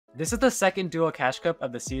This is the second duo cash cup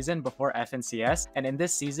of the season before FNCS, and in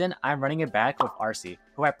this season, I'm running it back with RC,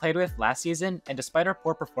 who I played with last season, and despite our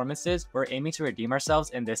poor performances, we're aiming to redeem ourselves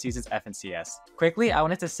in this season's FNCS. Quickly, I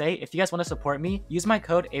wanted to say, if you guys want to support me, use my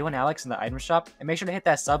code A1Alex in the item shop, and make sure to hit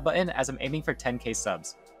that sub button as I'm aiming for 10k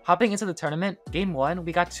subs. Hopping into the tournament, game 1,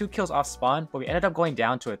 we got 2 kills off spawn, but we ended up going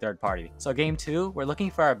down to a third party. So game 2, we're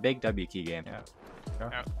looking for our big W key game. Yeah. Go.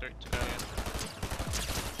 Out 3 to go in.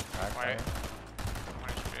 Right. Quiet.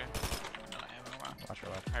 No, I haven't a while. Watch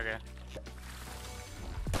your left. Okay.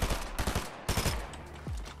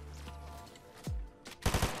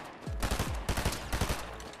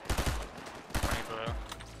 Blue.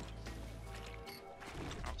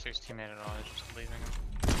 I don't see his teammate at all, he's just leaving him.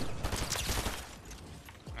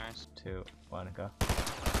 Nice. 2, 1, go.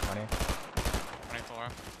 20. 24.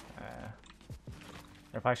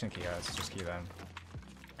 They're probably shouldn't key us, just key them.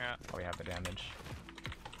 Yeah. Oh, we have the damage.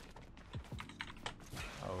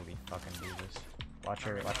 Holy fucking Jesus. Watch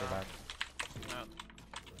your back. Yep.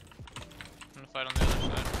 I'm gonna fight on the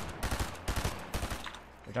other side.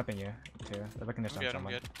 They're jumping you, too. They're looking to I'm good,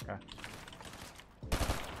 someone. I'm good. Okay.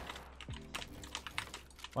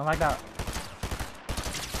 One like that.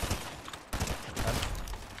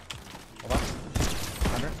 Hold on.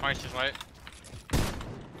 100. Oh, he's just white.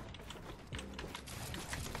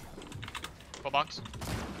 Full box.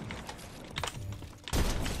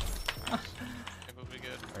 Nice. It will be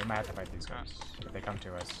good. We might have to fight these guys. If they come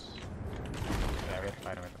to us. Yeah, we have to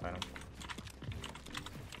fight them,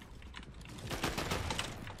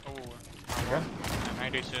 Oh, Good?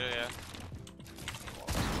 92, yeah.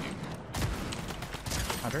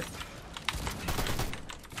 100.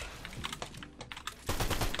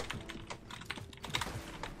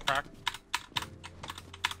 Crack.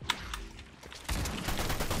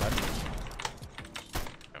 Dead.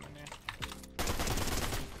 Coming in.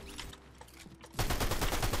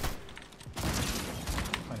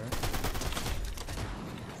 100.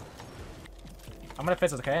 I'm gonna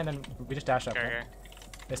fizz, okay? And then we just dash up. Okay, Okay? okay.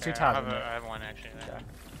 There's 2 Yeah, tabs. I have one actually. There. Yeah.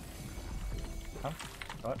 Come.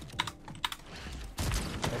 What?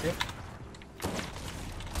 Thank you.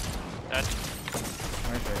 Dead.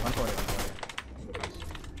 140, 140.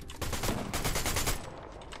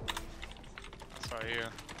 I saw you.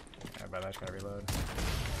 Yeah, but I just gotta reload.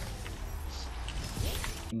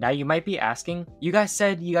 Now you might be asking, you guys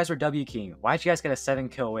said you guys were W keying, why'd you guys get a 7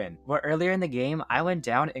 kill win? Well, earlier in the game, I went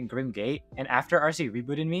down in Grim Gate, and after RC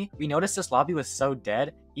rebooted me, we noticed this lobby was so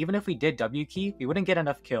dead, even if we did W key, we wouldn't get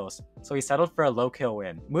enough kills, so we settled for a low kill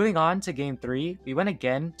win. Moving on to game 3, we went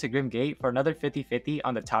again to Grim Gate for another 50-50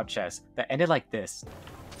 on the top chest, that ended like this.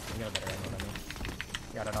 You got a better angle than me.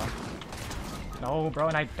 You got it all. No, bro,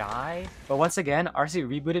 and I died? But once again, RC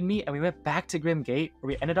rebooted me, and we went back to Grim Gate, where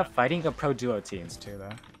we ended up fighting a pro duo team. It's 2 though.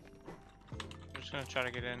 I'm just gonna try to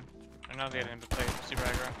get in. I'm not getting in to play super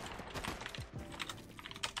aggro.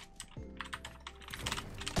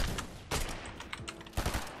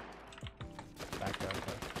 Back up.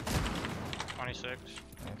 26.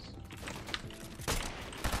 Nice.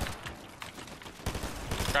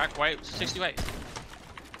 Crack white. 60 white.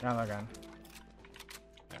 Ground low gun.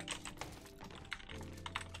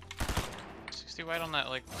 60 white on that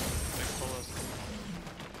like full of.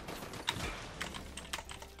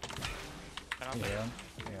 I don't think.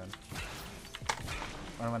 Yeah.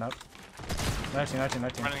 One went up. No team. Running A.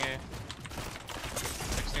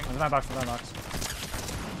 16. One's in my box.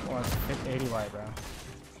 Oh, it's 80 wide, bro.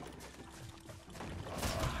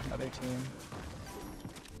 Another team.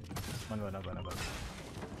 One went up. Oh,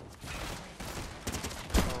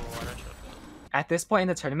 I got shot. At this point in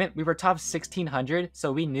the tournament, we were top 1600,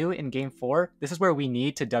 so we knew in game 4, this is where we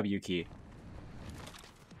need to W key.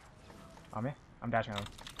 On me? I'm dashing on.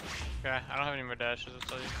 Okay, I don't have any more dashes, I'll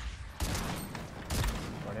tell you.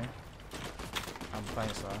 40. I'm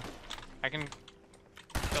playing slow. I can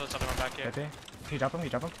kill this other one back here. 50. Can you jump him?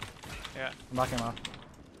 Yeah. I'm blocking him off.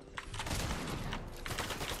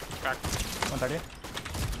 Crack. 130.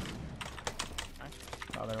 Nice.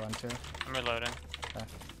 The other one too. I'm reloading. Okay.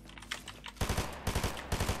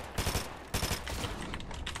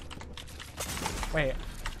 Wait.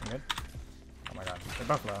 I'm good. Oh my god. They're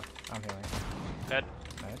both low. I'm healing. Dead.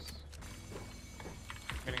 Nice.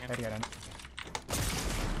 Getting in. Try to get in.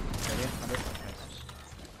 30. 100. Nice.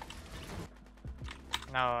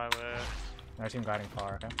 Now I would. Another team gliding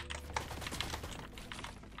far, okay?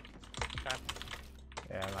 Okay.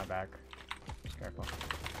 Yeah, my back. Just careful.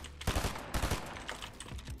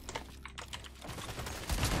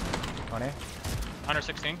 20.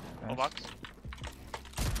 116. Full Nice. box.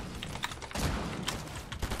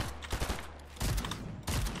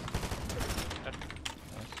 Dead.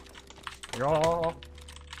 You're all.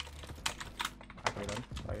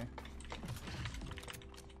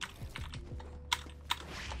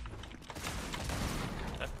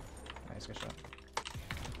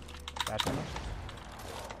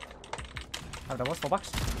 doubles, full box.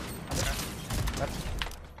 That's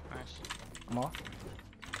Nice. I'm off.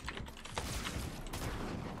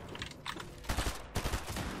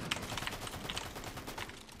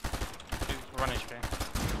 Dude, run HP.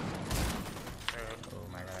 Oh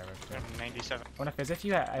my god, I ripped it. 97. I wanna physic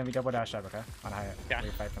you and we double dash up, okay? On high. Yeah. We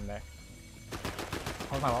fight from there.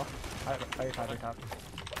 Hold my wall. Fight top.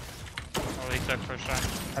 Oh, he took first shot.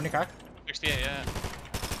 How many crack? 68, yeah.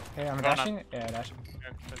 Okay, I'm Going dashing. Yeah, dash. Okay,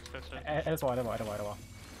 that's it. It's wall, 100,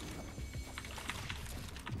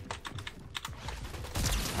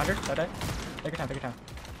 dead. Take your time.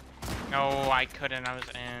 No, I couldn't. I was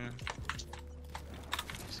in.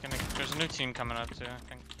 Just gonna. There's a new team coming up too. I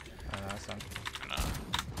think. I don't know, son. No.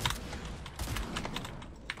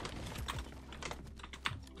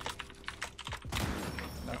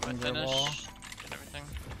 Got my Nothing your wall. finish. Did everything.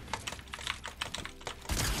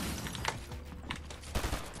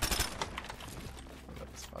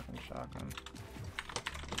 This fucking shotgun.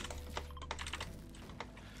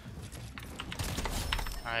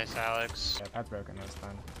 Nice, Alex. Yeah, pad's broken, that's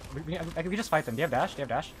fine. We just fight them. Do you have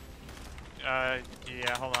dash? Yeah,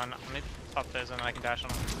 hold on. Let me pop this and then I can dash on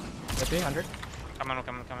him. 50, 100, Coming.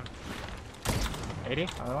 80,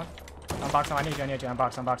 another one. Unbox, I need you.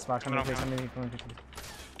 Unbox. Coming on.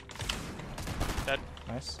 Dead.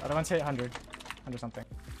 Nice. Other one's hit 100. 100 something.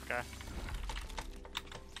 Okay.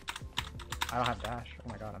 I don't have dash. Oh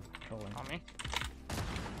my god, I'm trolling. On me.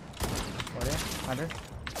 40, 100.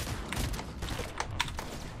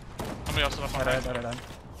 Somebody else is up on right. Dead.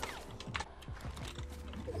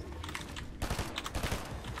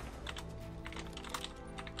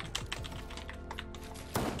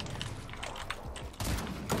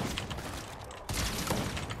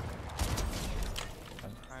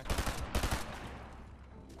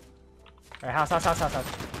 Alright, house. Okay.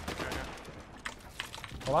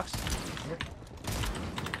 Full box.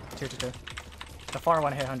 2. The far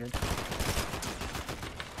one hit 100.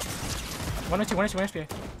 1 HP.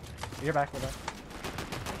 You're back. Okay,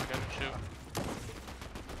 shoot.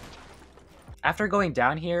 After going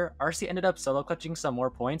down here, RC ended up solo clutching some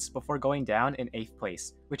more points before going down in 8th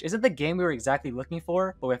place, which isn't the game we were exactly looking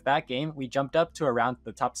for, but with that game, we jumped up to around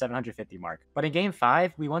the top 750 mark. But in game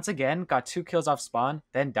 5, we once again got 2 kills off spawn,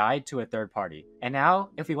 then died to a third party. And now,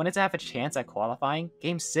 if we wanted to have a chance at qualifying,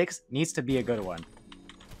 game 6 needs to be a good one.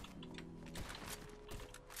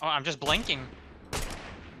 Oh, I'm just blinking.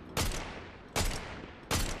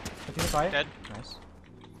 Continue fight. Dead. Nice.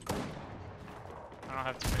 I don't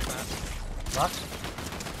have too many mats. Box.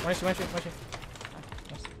 1 HP.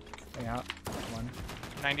 Nice. Hang out. 1.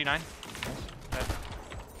 99. Nice. Dead.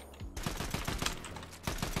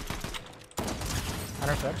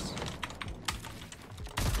 106.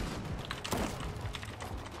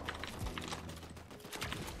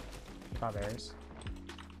 Five berries.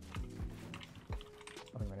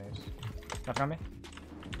 Nothing but A's. Nothing on me?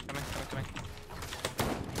 Coming.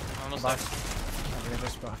 Almost Box. there. Okay,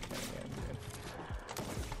 just block. Yeah, good.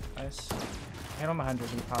 Nice. Hit him 100.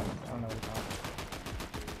 He popped. I don't know what he popped.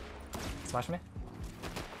 Slash me?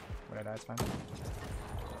 Would I die? It's fine.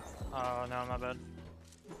 Oh no, my bad.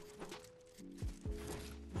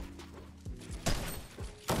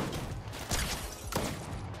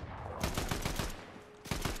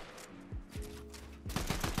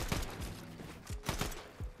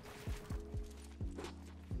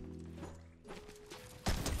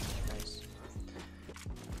 Nice.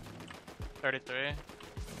 33.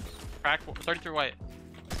 Crack. 33 white.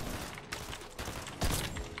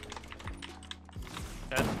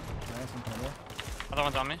 Dead. Nice. I'm coming here. Other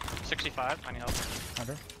one's on me. 65. I need help.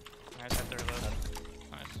 100. Nice. Hit the reload.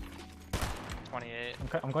 Nice. 28.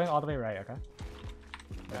 I'm going all the way right, okay?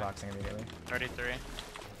 They're Okay. boxing immediately. 33.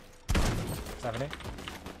 70.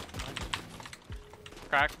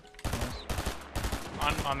 Crack.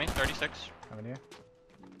 Nice. On me. 36. Coming here.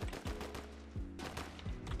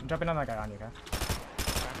 I'm jumping on that guy on you, okay? Okay.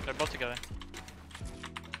 They're both together.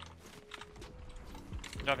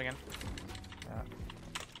 I'm jumping in. Yeah.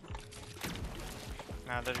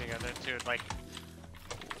 Nah, they're together too. Like.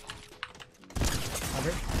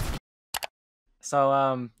 100. So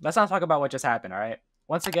let's not talk about what just happened, alright?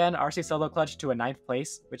 Once again, RC solo clutched to a 9th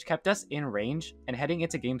place, which kept us in range, and heading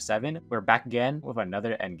into game 7, we're back again with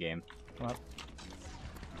another endgame. Come up.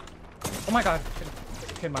 Oh my god!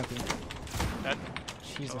 Kid monkey. Dead.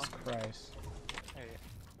 Jesus Solo. Christ. Hey.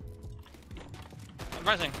 I'm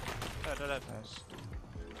rising. Dead. Nice.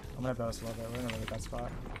 I'm gonna boast a little bit. We're in a really bad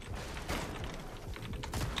spot.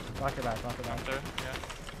 Lock your back. After, yeah.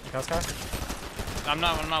 Kill Scar? I'm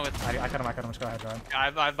not with. I cut him. Just go ahead, John. I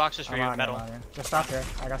have boxes for you. Metal. Just stop here.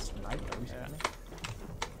 I got snipe. Are you Yeah. me?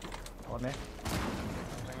 Hold me.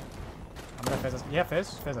 I'm Yeah,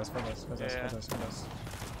 fizz. Fizz us. I'm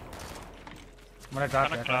gonna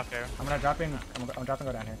drop here. Off here. I'm dropping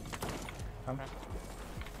go down here. Come. Okay.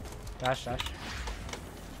 Dash. Go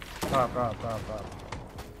up.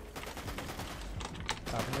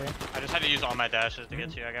 Top of here. I just had to use all my dashes to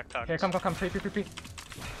get to you. I got cocked. Here, come. Pre. Okay,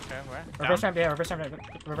 where? Reverse Down? ramp, yeah, reverse ramp.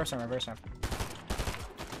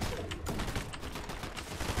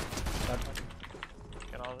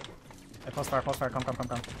 Get all of it. Hey, pulse fire, come.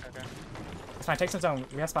 Okay. It's fine, take some zone.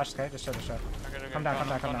 We have splashes, okay? Just show. Okay. Come down.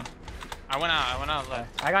 I went out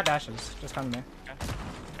left. I got dashes. Just come to me. Okay.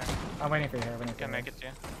 I'm waiting for you here. Can make it to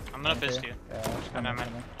you. I'm gonna fizz to you. Yeah, just come No, to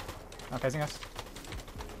me. I'm fizzing us.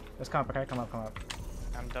 Just come up, okay? Come up.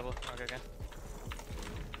 I'm double. Okay.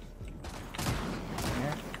 In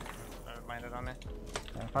here. Mind it on me.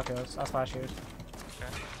 Yeah, pop those. I'll splash you. Okay.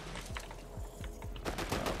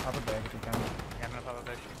 Pop a big if you can. Yeah, I'm gonna pop a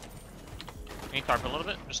big. Can you tarp a little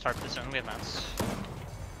bit? Just tarp this in. We have mats.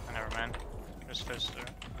 Oh, never mind. Just fizz through.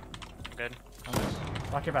 I'm good.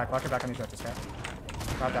 Lock your back on these roaches, okay?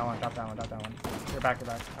 Drop that one. You're back. I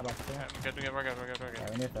blocked it. Yeah, we're good.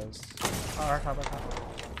 Yeah, we need those. Oh, our top.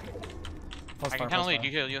 I can kind of lead.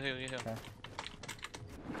 You heal. Okay.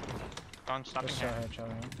 Go on, stopping Just here. chill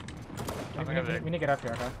here. Stopping We over there. need to get up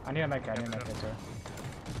here, okay? I need to make it too.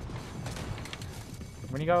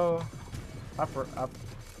 When you go up, right,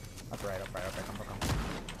 okay, come.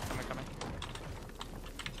 Coming.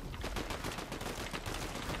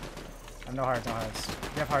 I have no hearts.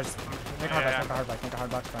 You have hearts. Make a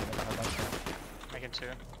hard box front. Make it 2.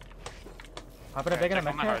 I'll put a big in a check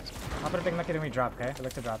mech all my here. hearts. I'll put a big mech here when we drop, okay?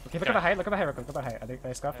 Look to drop. Okay, look Okay. up a height, Look up a height.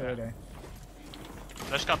 They scuff, what are they doing?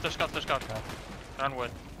 They're scuffed. Okay. They're on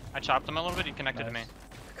wood. I chopped them a little bit. He connected to me.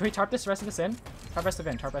 Can we tarp this rest of this in? Tarp rest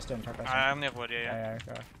in. I only have wood. Yeah. Yeah,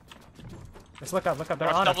 go. Just look up. They're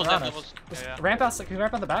Watch on us, doubles, they're on doubles. us. Just Yeah. ramp out, can you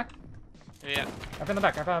ramp on the back? Yeah. Ramp on the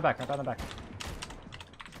back. Oh,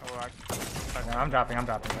 No, I'm dropping. I'm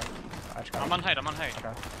on height.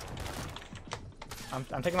 Okay. I'm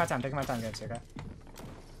taking my time, guys, okay?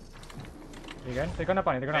 You good? They're going up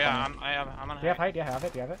on you, I'm on height. Do you have height? Yeah, have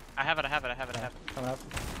it. I have it. Coming up.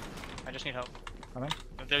 I just need help. Coming.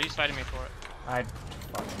 He's fighting me for it. I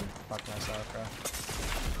fucking fucked myself, bro.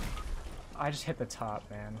 I just hit the top,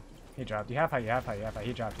 man. He dropped. You have height.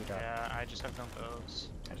 He dropped. Yeah, I just have no builds.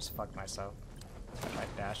 I just fucked myself by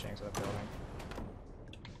dashing to the building.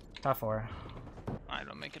 Top 4. I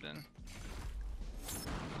don't make it in.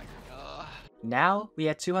 Now, we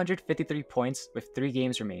had 253 points with 3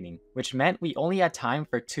 games remaining, which meant we only had time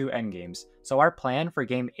for 2 endgames. So our plan for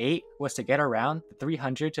game 8 was to get around the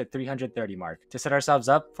 300 to 330 mark to set ourselves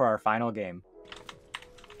up for our final game.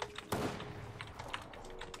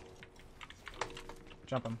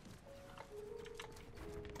 Jump him.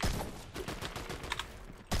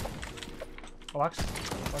 Relax.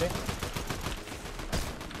 What are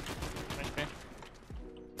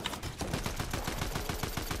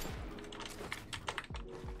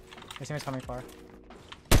His teammate's coming far.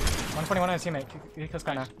 121 on his teammate. He kills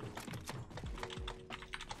Sky now.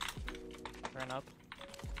 Ran up.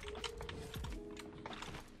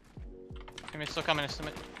 Teammate's still coming.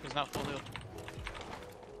 He's not full healed.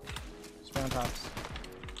 Spray on tops.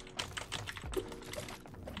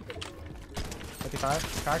 55.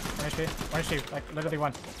 Crack. 1 HP. Like, literally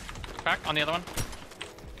 1. Crack on the other one.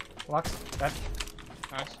 Lux. Dead.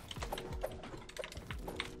 Nice.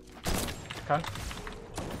 Con.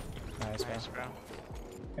 Nice, Nice, bro.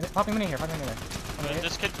 And popping mini here.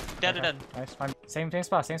 This kid dead. Nice. Fine. Same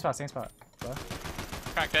spot. Bro.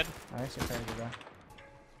 Crack dead. Nice. You're crazy, bro.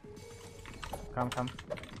 Come.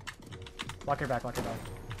 Lock your back.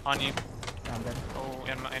 On you. Yeah, I'm good. Oh,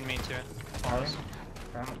 and me too. Are we? Okay.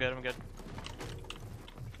 I'm good.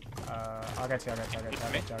 I'll get you.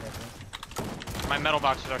 My metal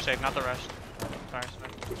boxes are safe, not the rest. Sorry.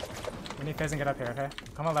 We need phase and get up here, okay?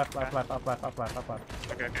 Come on left. Okay. Up left.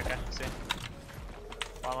 Okay. See.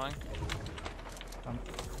 Following.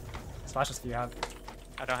 Splashes for you have.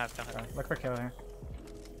 I don't have. Okay. Look for kill here.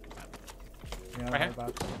 Right here?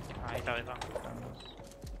 Box. Ah, he totally fell.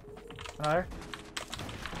 Another.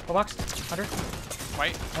 Full box. 100.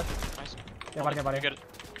 White. Yep. Nice. Yeah, body. You get it.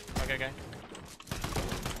 Okay.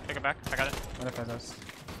 Take it back. I got it. Another Fezos.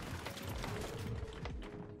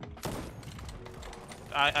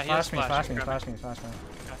 I hear Flash me.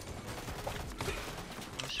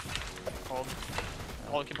 Hold.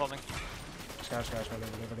 Keep holding. Scratch.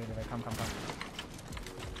 Leave. Come. Come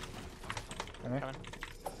here. Coming.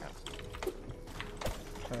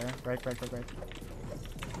 Okay, break. I'm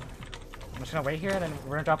just gonna wait here and then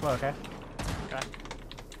we're gonna drop low, okay? Okay.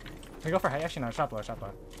 Can we go for height? Actually, no, drop low. Come.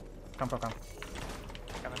 Coming.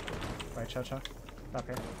 Wait. fight. Chill, chill. Up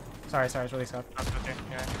here. Sorry, it's really scuffed. That's okay.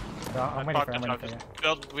 Yeah. No, I'm waiting for you. Just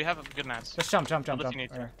build. We have a good mats. Just jump. Build if you need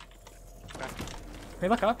to. Okay. Okay. Can we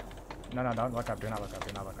look up? No, don't look up. Do not look up.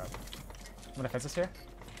 I'm gonna fence this here.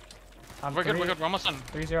 We're good. We're almost done.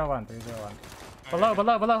 301. Okay. Below. Look.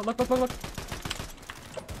 Nah,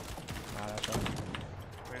 that's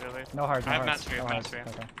right. Wait. No hard. I have mats for you. Okay.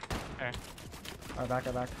 Okay.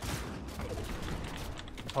 Alright, back.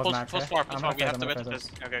 Pull Max, far. I'm We have to gonna wait phase this.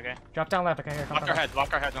 Okay. Drop down left. Okay, here. Lock our heads.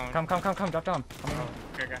 Lock our heads. Come. Drop down.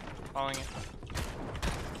 Okay. Following you.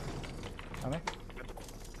 On me.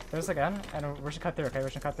 Do this again, and we should cut through. Okay,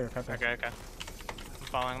 cut through. Okay. I'm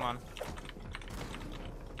following him on.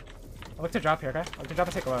 I'll look to drop here. Okay. I'll look to drop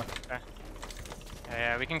and take a low. Okay.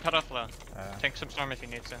 Yeah. We can cut off low. Take some storm if you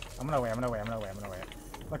need to. I'm gonna wait.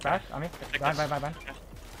 Look back on me. Behind. Okay.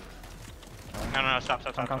 No. Stop.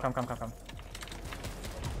 Come.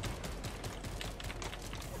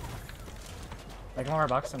 Like one more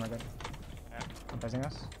box and we're good. Yeah. I'm phasing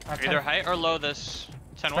us. Either height or low this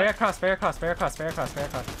 10 Spare one. across.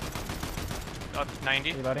 Up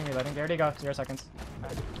 90. Reloading. There you go. 0 seconds.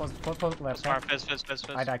 Pull left. Smart. Fizz.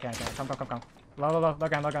 I can't. Come. Low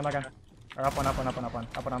ground. Or up one. Up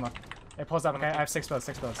one low. It pulls up, okay? I have 6 builds.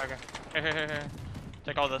 Okay. Here.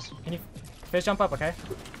 Take all this. Can you fish jump up, okay?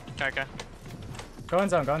 Okay. Go in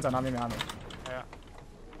zone. On me. Yeah.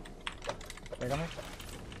 Wait on me.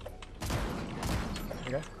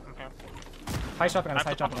 You good? Okay. High shot again. I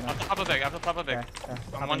have to pop a big. Okay.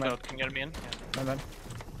 I'm one build. Can you get me in? Yeah.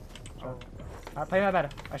 No. Play my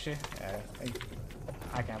bad. Actually, yeah.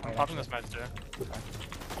 I can't play. I'm popping this med too. Okay.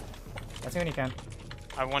 Let's see when you can.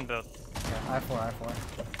 I have one build. Yeah, I have 4.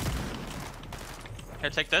 Here,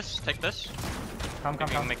 take this. Come.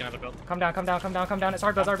 Make another build. Come down. It's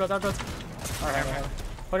hard builds. Alright.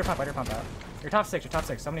 Put your pump out. You're top 6.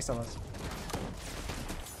 So many solos.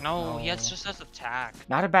 No, he just has attack.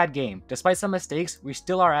 Not a bad game. Despite some mistakes, we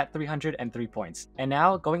still are at 303 points. And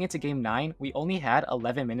now, going into game 9, we only had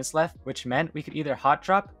 11 minutes left, which meant we could either hot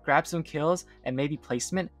drop, grab some kills, and maybe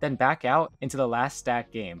placement, then back out into the last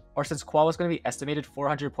stack game. Or since Qual was going to be estimated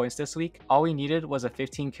 400 points this week, all we needed was a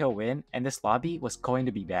 15 kill win, and this lobby was going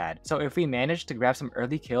to be bad. So if we managed to grab some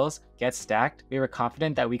early kills, get stacked, we were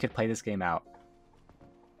confident that we could play this game out.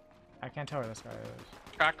 I can't tell where this guy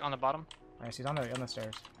is. Crack on the bottom. Nice, he's on the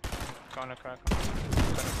stairs. Going to crack.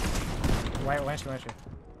 White.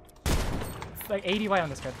 Like 80 white on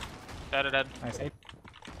this kid. Dead. Nice. 8.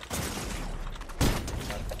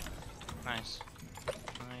 Nice.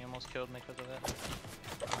 I almost killed me because of it.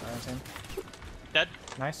 Alright, same. Dead.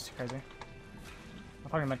 Nice, crazy. I'll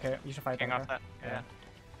probably medkit. You should fight Getting that. off that. Yeah.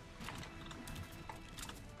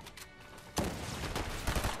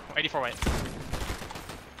 84 white.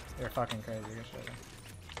 You're fucking crazy. Good shit.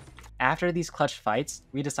 After these clutch fights,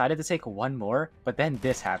 we decided to take one more, but then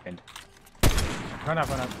this happened. Run up.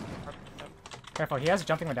 Careful, he has a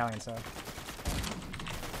jumping medallion, so.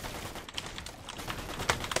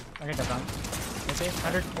 Okay, that's done. Let's see,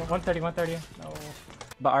 130. No.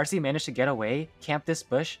 But RC managed to get away, camp this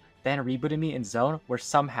bush, then rebooted me in zone where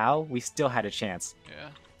somehow we still had a chance. Yeah.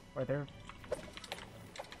 Or they're...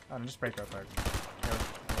 Oh, no, just break real quick.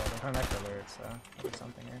 They're coming back for lyrics, so I'll do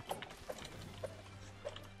something here.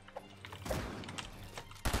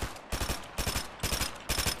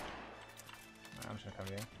 I'm just gonna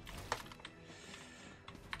cover you.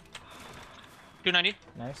 290.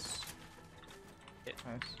 Nice. Yeah.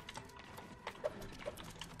 Nice.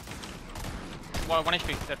 1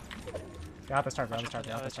 HP. Dead. Got the start, bro. Let's Yeah.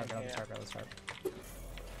 start.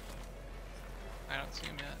 I don't see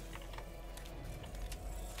him yet.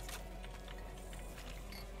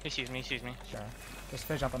 He sees me. Sure. Just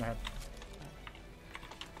fish up on the head.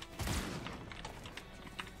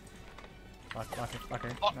 Lock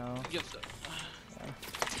her. Oh, No. you have to...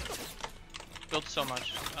 Built so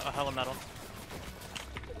much. A hella metal.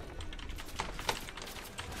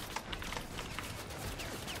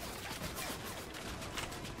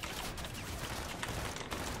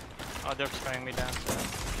 Oh, they're spraying me down. So.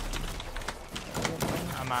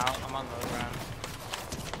 I'm out. I'm on low ground.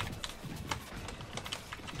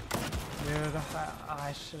 Dude,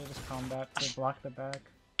 I should have just combat to block the back.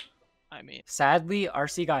 I mean, Sadly,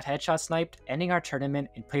 RC got headshot sniped, ending our tournament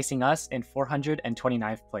and placing us in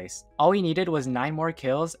 429th place. All we needed was 9 more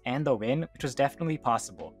kills and the win, which was definitely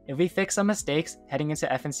possible. If we fixed some mistakes heading into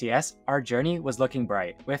FNCS, our journey was looking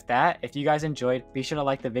bright. With that, if you guys enjoyed, be sure to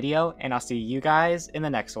like the video, and I'll see you guys in the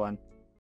next one.